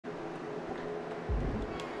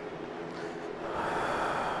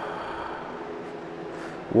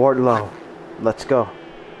Wardlow, let's go.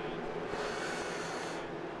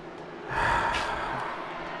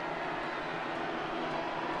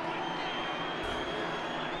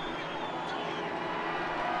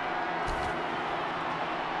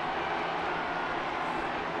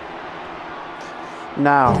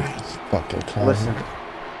 Now, listen.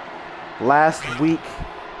 Last week,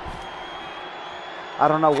 I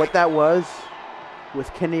don't know what that was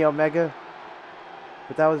with Kenny Omega,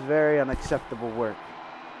 but that was very unacceptable work.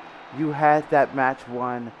 You had that match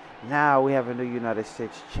won. Now we have a new United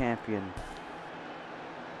States champion.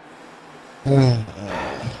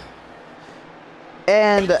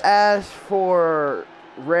 And as for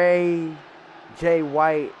Ray, Jay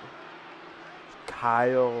White,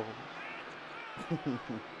 Kyle,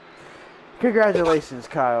 congratulations,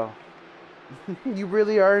 Kyle. You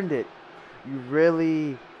really earned it. You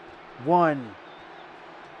really won.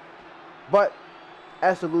 But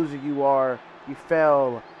as the loser you are, you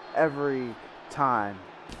fail every time.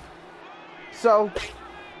 So,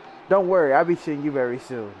 don't worry, I'll be seeing you very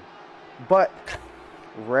soon. But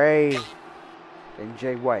Ray and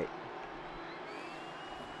Jay White,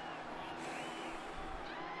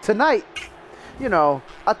 tonight, you know,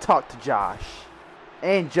 I talked to Josh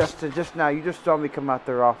and Justin just now. You just saw me come out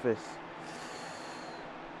their office.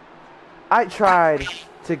 I tried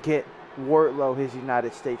to get Wardlow his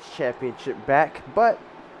United States Championship back, but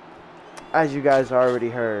as you guys already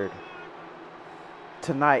heard,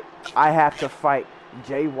 tonight I have to fight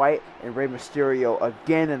Jay White and Rey Mysterio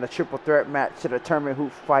again in a triple threat match to determine who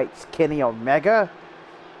fights Kenny Omega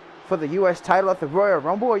for the U.S. title at the Royal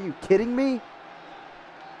Rumble. Are you kidding me?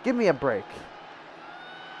 Give me a break.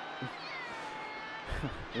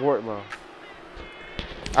 Wardlow,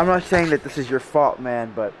 I'm not saying that this is your fault,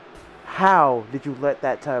 man, but how did you let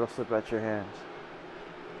that title slip out your hands?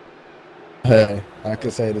 Hey, I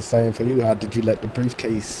could say the same for you. How did you let the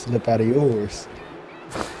briefcase slip out of yours?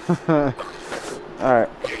 Alright,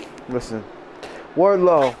 listen.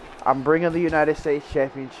 Wardlow, I'm bringing the United States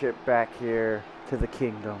Championship back here to the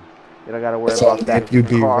kingdom. You don't gotta worry about that. If you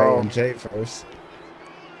beat Carl. Ray and Jay first.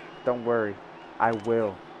 Don't worry, I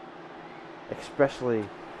will. Especially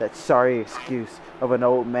that sorry excuse of an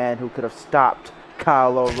old man who could have stopped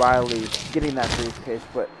Kyle O'Reilly getting that briefcase.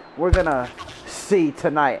 But we're gonna see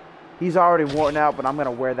tonight. He's already worn out, but I'm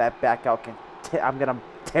gonna wear that back out. I'm gonna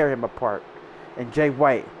tear him apart. And Jay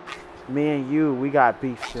White, me and you, we got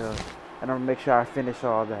beef still, and I'm gonna make sure I finish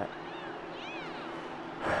all that.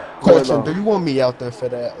 Question: do you want me out there for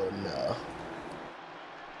that or no?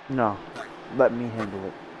 No, let me handle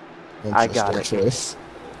it. I got it.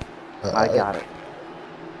 I got it.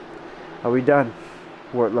 Are we done,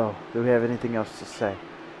 Wardlow? Do we have anything else to say?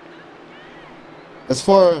 As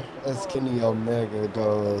far as Kenny Omega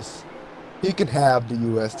goes, he can have the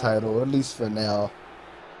U.S. title, at least for now.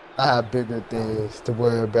 I have bigger things to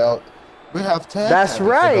worry about. We have tag That's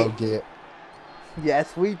right. to go get.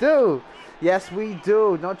 Yes, we do. Yes, we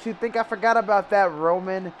do. Don't you think I forgot about that,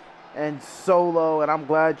 Roman and Solo? And I'm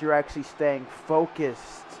glad you're actually staying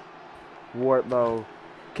focused, Wardlow.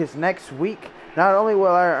 Because next week, not only will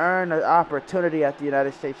I earn an opportunity at the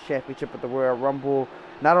United States Championship at the Royal Rumble,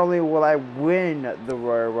 not only will I win the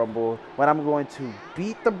Royal Rumble, but I'm going to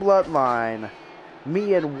beat the Bloodline.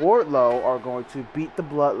 Me and Wardlow are going to beat the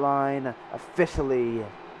Bloodline officially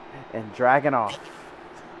and Dragunov.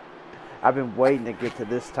 I've been waiting to get to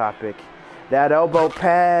this topic. That elbow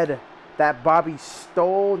pad that Bobby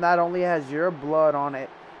stole not only has your blood on it,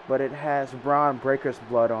 but it has Braun Breaker's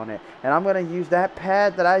blood on it. And I'm going to use that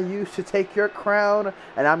pad that I used to take your crown,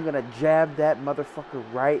 and I'm going to jab that motherfucker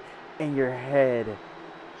right in your head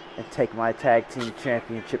and take my tag team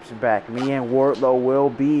championships back. Me and Wardlow will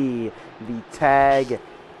be the tag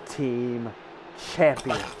team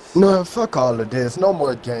champions. No, fuck all of this. No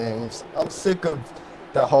more games. I'm sick of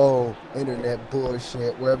the whole internet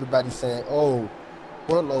bullshit where everybody's saying, oh,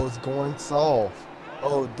 Wardlow's going soft.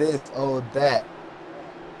 Oh, this, oh, that.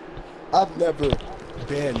 I've never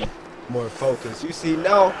been more focused. You see,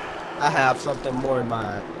 now I have something more in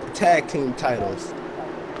mind. Tag team titles.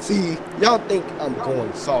 See, y'all think I'm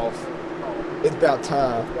going soft. It's about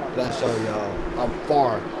time that I show y'all I'm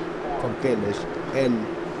far from finished. And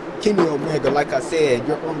Kenny Omega, like I said,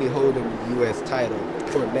 you're only holding the U.S. title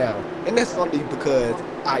for now. And that's only because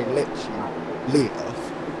I let you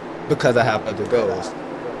live. Because I have other goals.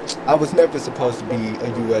 I was never supposed to be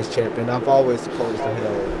a U.S. champion. I've always supposed to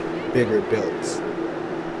have bigger belts.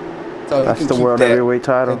 So that's the world heavyweight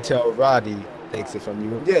title. Until Roddy takes it from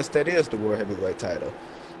you. Yes, that is the world heavyweight title.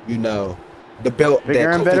 You know, the belt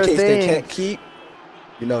bigger that Kofi Kingston can't keep.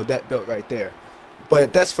 You know, that belt right there.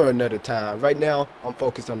 But that's for another time. Right now, I'm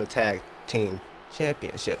focused on the tag team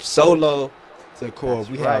championship. Solo Sikoa, That's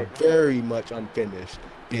we have right. very much unfinished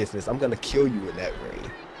business. I'm gonna kill you in that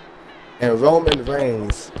ring. And Roman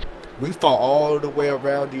Reigns, we fought all the way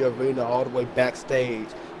around the arena, all the way backstage.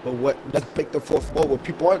 But what? Let's pick the fourth wall. What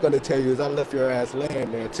people aren't gonna tell you is I left your ass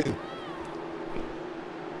laying there too,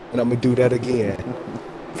 and I'm gonna do that again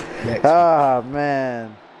next week. Ah,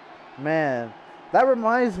 man. Man. That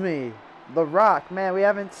reminds me. The Rock, man, we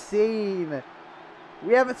haven't seen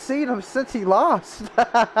him since he lost.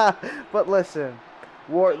 But listen,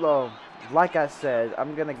 Wardlow, like I said,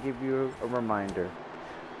 I'm going to give you a reminder.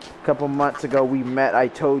 A couple months ago we met. I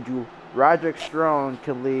told you Roderick Strong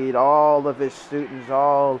can lead all of his students,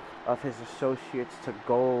 all of his associates to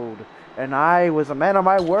gold. And I was a man of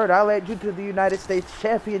my word. I led you to the United States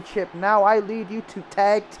Championship. Now I lead you to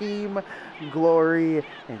tag team glory.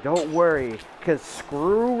 And don't worry, because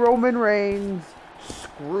screw Roman Reigns,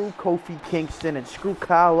 screw Kofi Kingston, and screw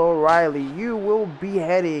Kyle O'Reilly. You will be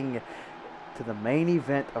heading to the main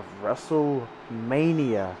event of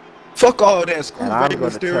WrestleMania. Fuck all that. Screw And Rey I'm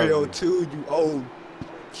going to tell you. Mysterio too, you old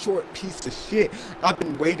short piece of shit. I've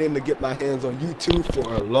been waiting to get my hands on you two for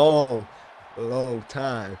a long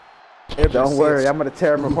time. Don't worry, I'm going to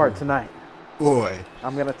tear him apart tonight. Boy.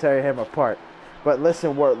 I'm going to tear him apart. But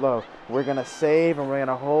listen, Wardlow, we're going to save and we're going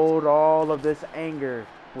to hold all of this anger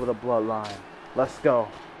with a bloodline. Let's go.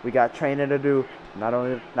 We got training to do. Not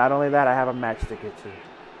only that, I have a match to get to.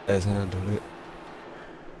 Let's handle it.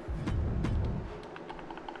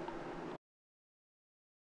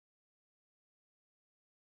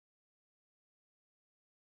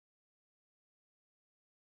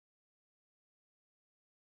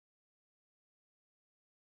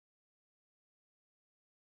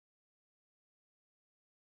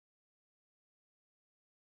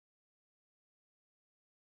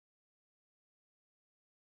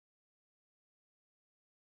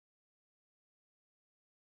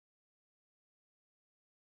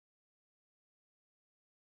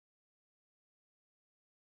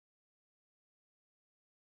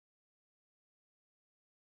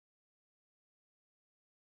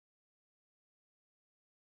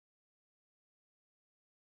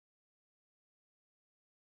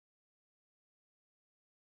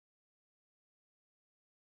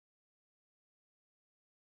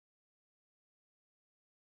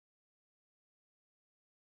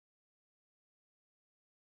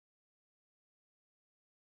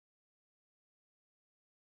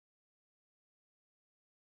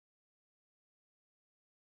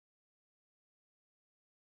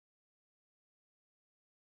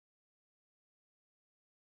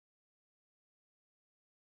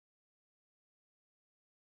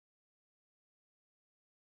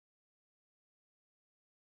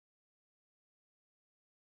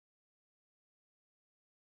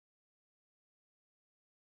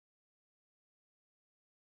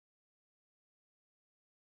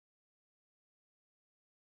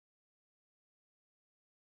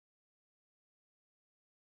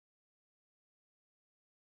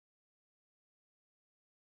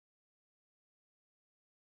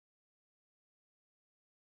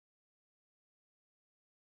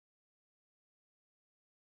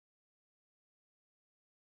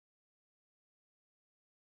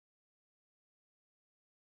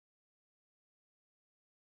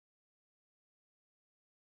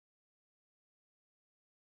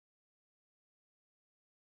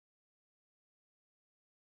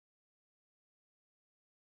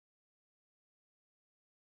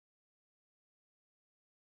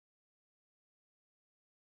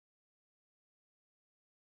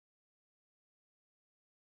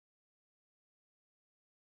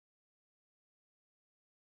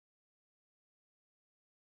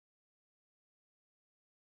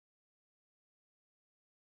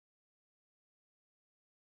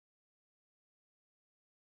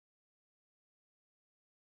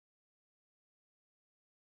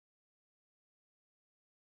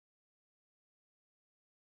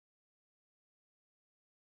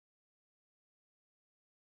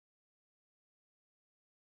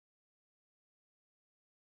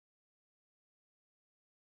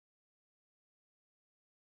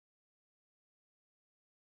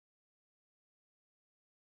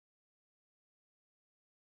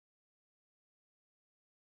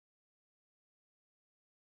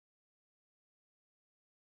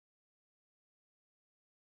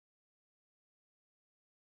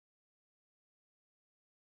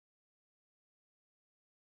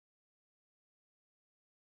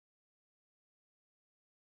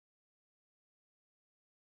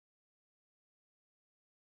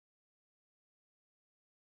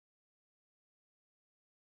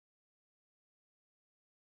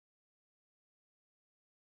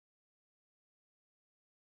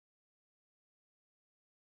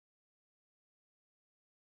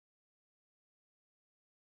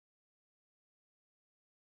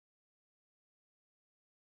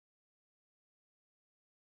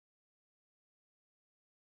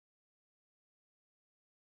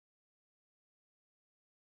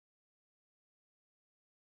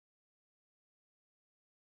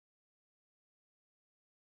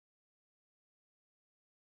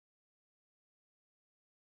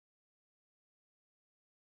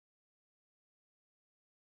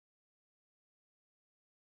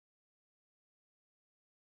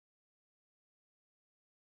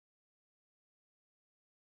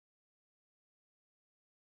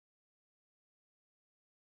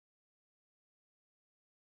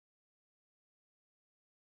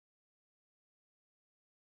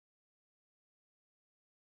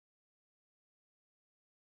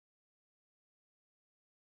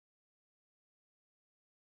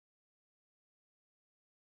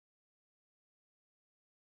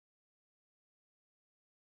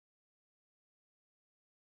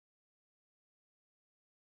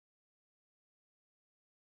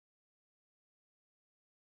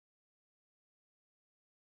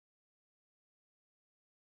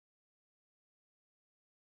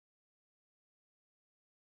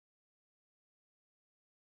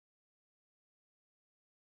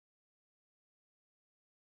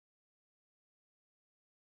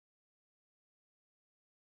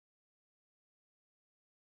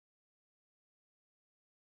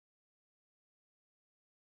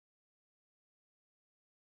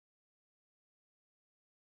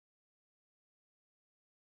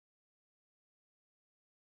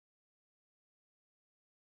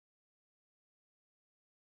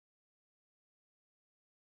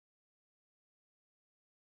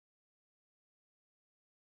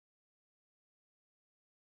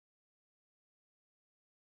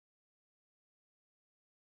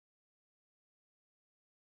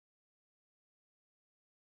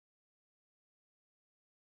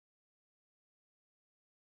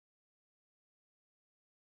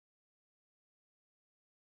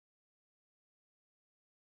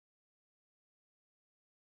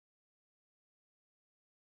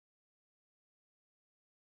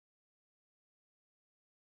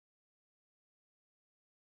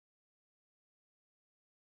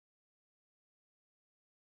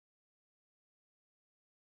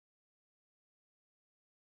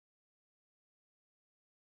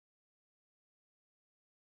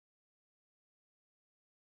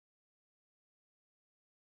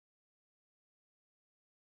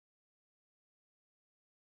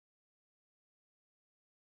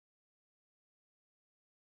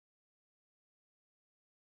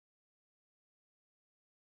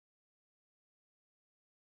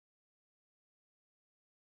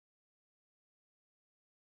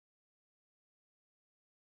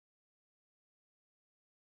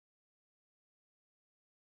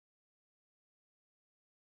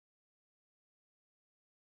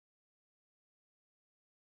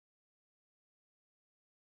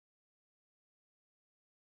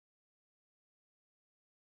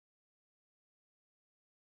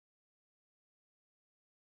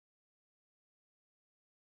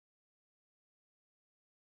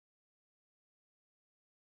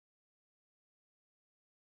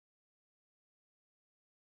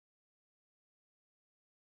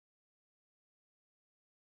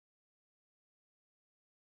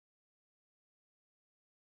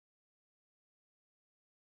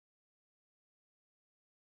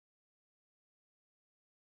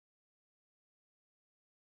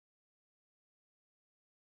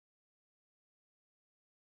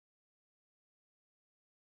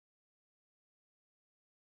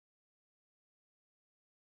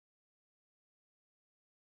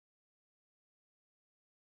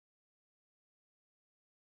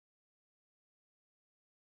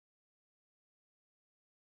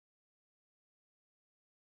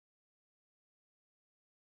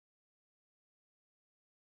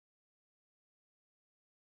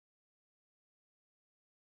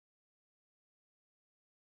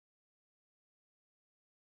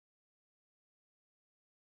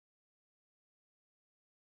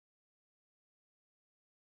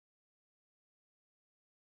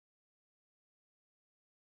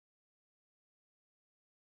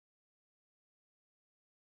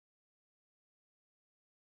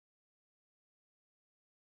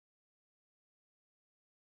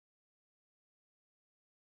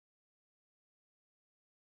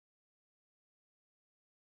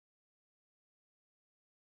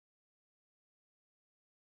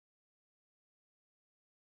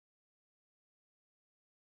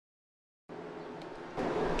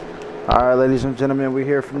 All right, ladies and gentlemen, we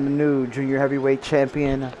hear from the new junior heavyweight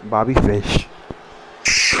champion, Bobby Fish.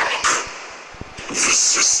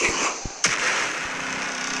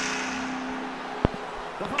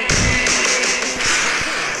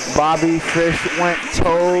 Bobby Fish went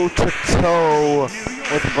toe-to-toe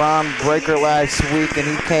with Bron Breakker last week, and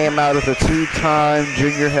he came out as a two-time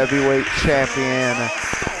junior heavyweight champion.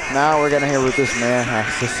 Now we're going to hear what this man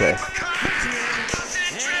has to say.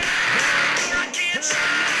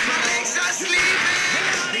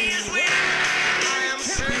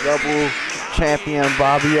 Double champion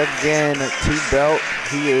Bobby again, T-belt.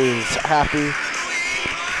 He is happy.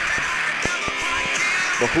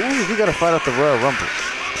 But who is he going to fight at the Royal Rumble?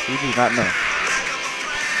 We do not know.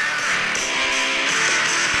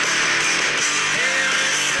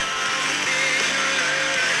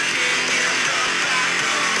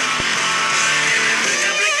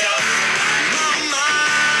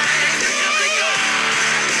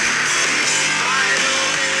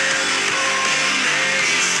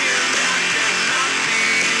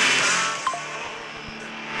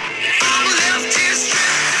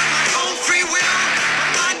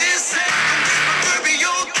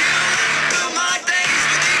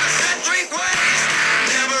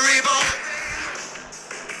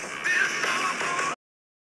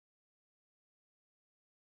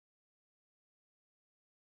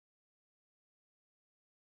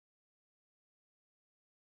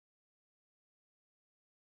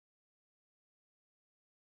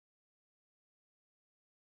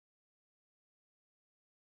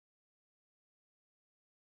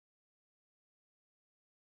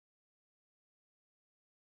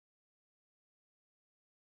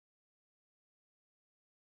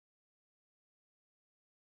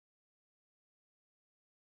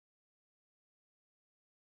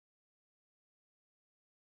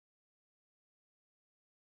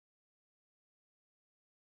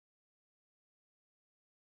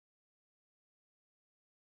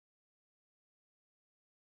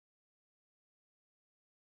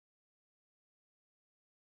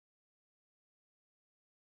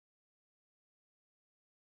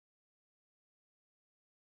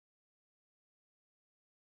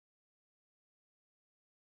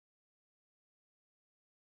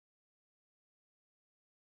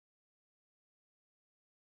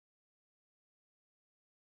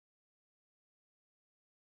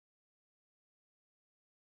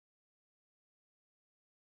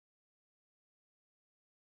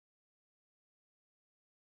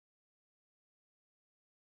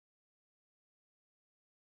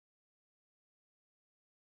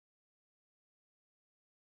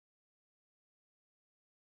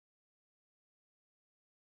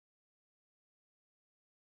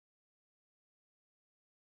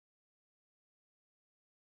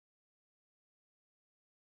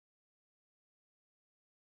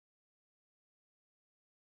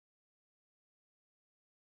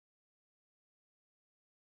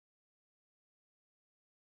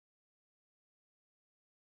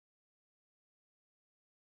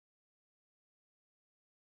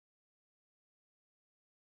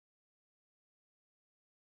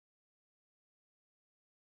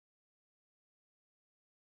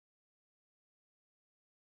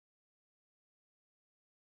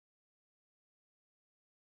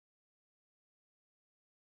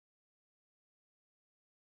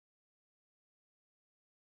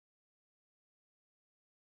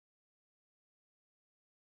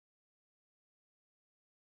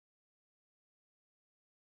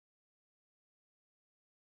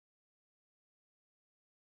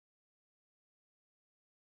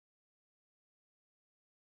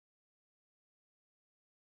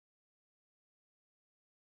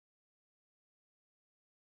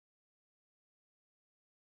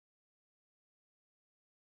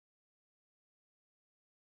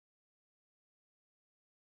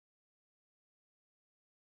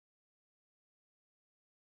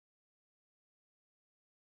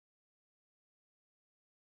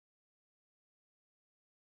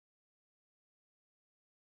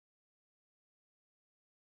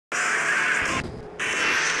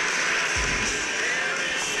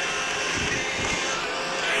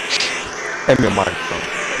 Hand me a microphone.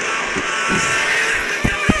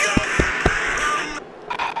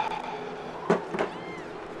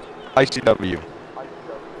 ICW.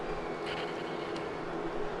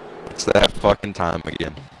 It's that fucking time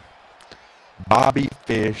again. Bobby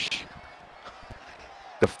Fish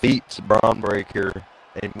defeats Bron Breakker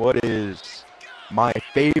in what is my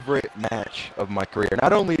favorite match of my career.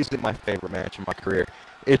 Not only is it my favorite match of my career,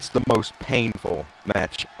 it's the most painful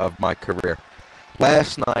match of my career.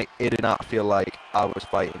 Last night, it did not feel like I was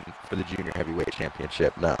fighting for the Junior Heavyweight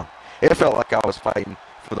Championship, no. It felt like I was fighting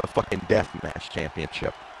for the fucking Deathmatch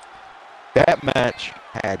Championship. That match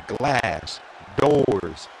had glass,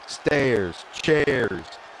 doors, stairs, chairs,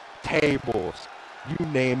 tables, you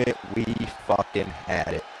name it, we fucking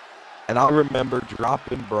had it. And I remember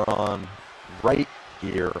dropping Braun right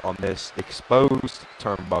here on this exposed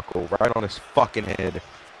turnbuckle, right on his fucking head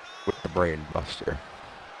with the Brain Buster.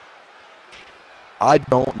 I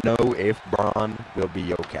don't know if Braun will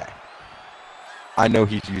be okay. I know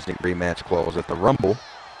he's using rematch clause at the Rumble.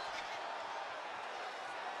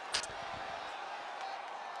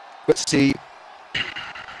 But see,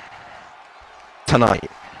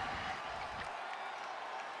 tonight,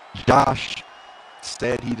 Josh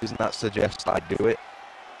said he does not suggest I do it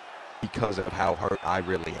because of how hurt I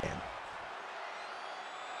really am.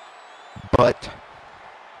 But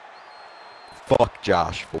fuck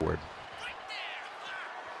Josh Ford.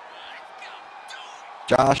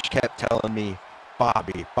 Josh kept telling me,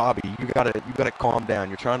 Bobby, you gotta calm down.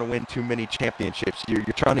 You're trying to win too many championships. You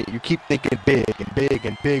keep thinking big and big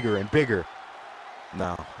and bigger and bigger.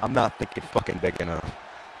 No, I'm not thinking fucking big enough.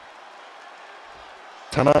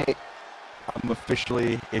 Tonight, I'm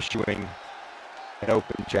officially issuing an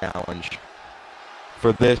open challenge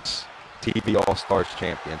for this TV All-Stars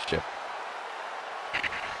Championship.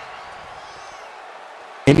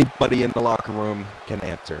 Anybody in the locker room can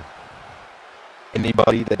answer.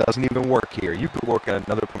 Anybody that doesn't even work here, you could work in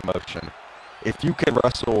another promotion. If you can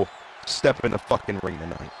wrestle, step in the fucking ring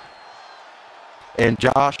tonight. And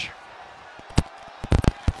Josh,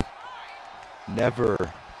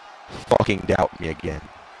 never fucking doubt me again.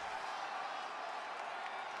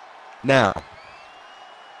 Now,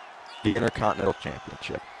 the Intercontinental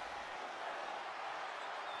Championship.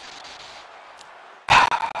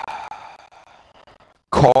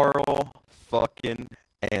 Carl fucking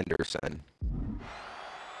Anderson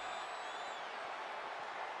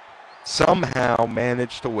somehow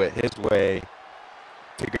managed to win his way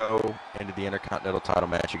to go into the Intercontinental title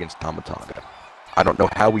match against Tama Tonga. I don't know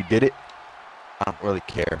how we did it. I don't really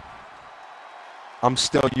care. I'm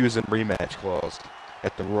still using rematch clause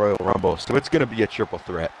at the Royal Rumble, so it's going to be a triple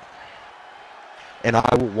threat. And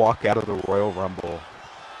I will walk out of the Royal Rumble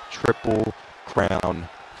Triple Crown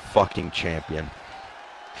fucking champion.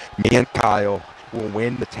 Me and Kyle will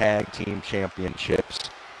win the tag team championships.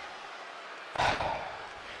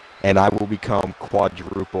 And I will become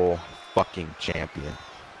quadruple fucking champion.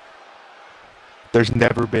 There's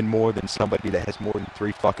never been more than somebody that has more than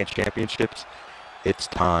 3 fucking championships. It's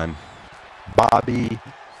time. Bobby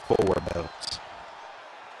 4 belts.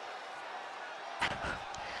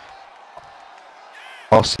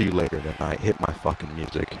 I'll see you later tonight. Hit my fucking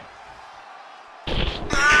music.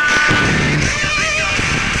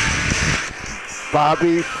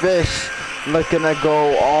 Bobby Fish looking to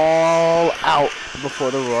go all out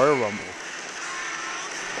before the Royal Rumble.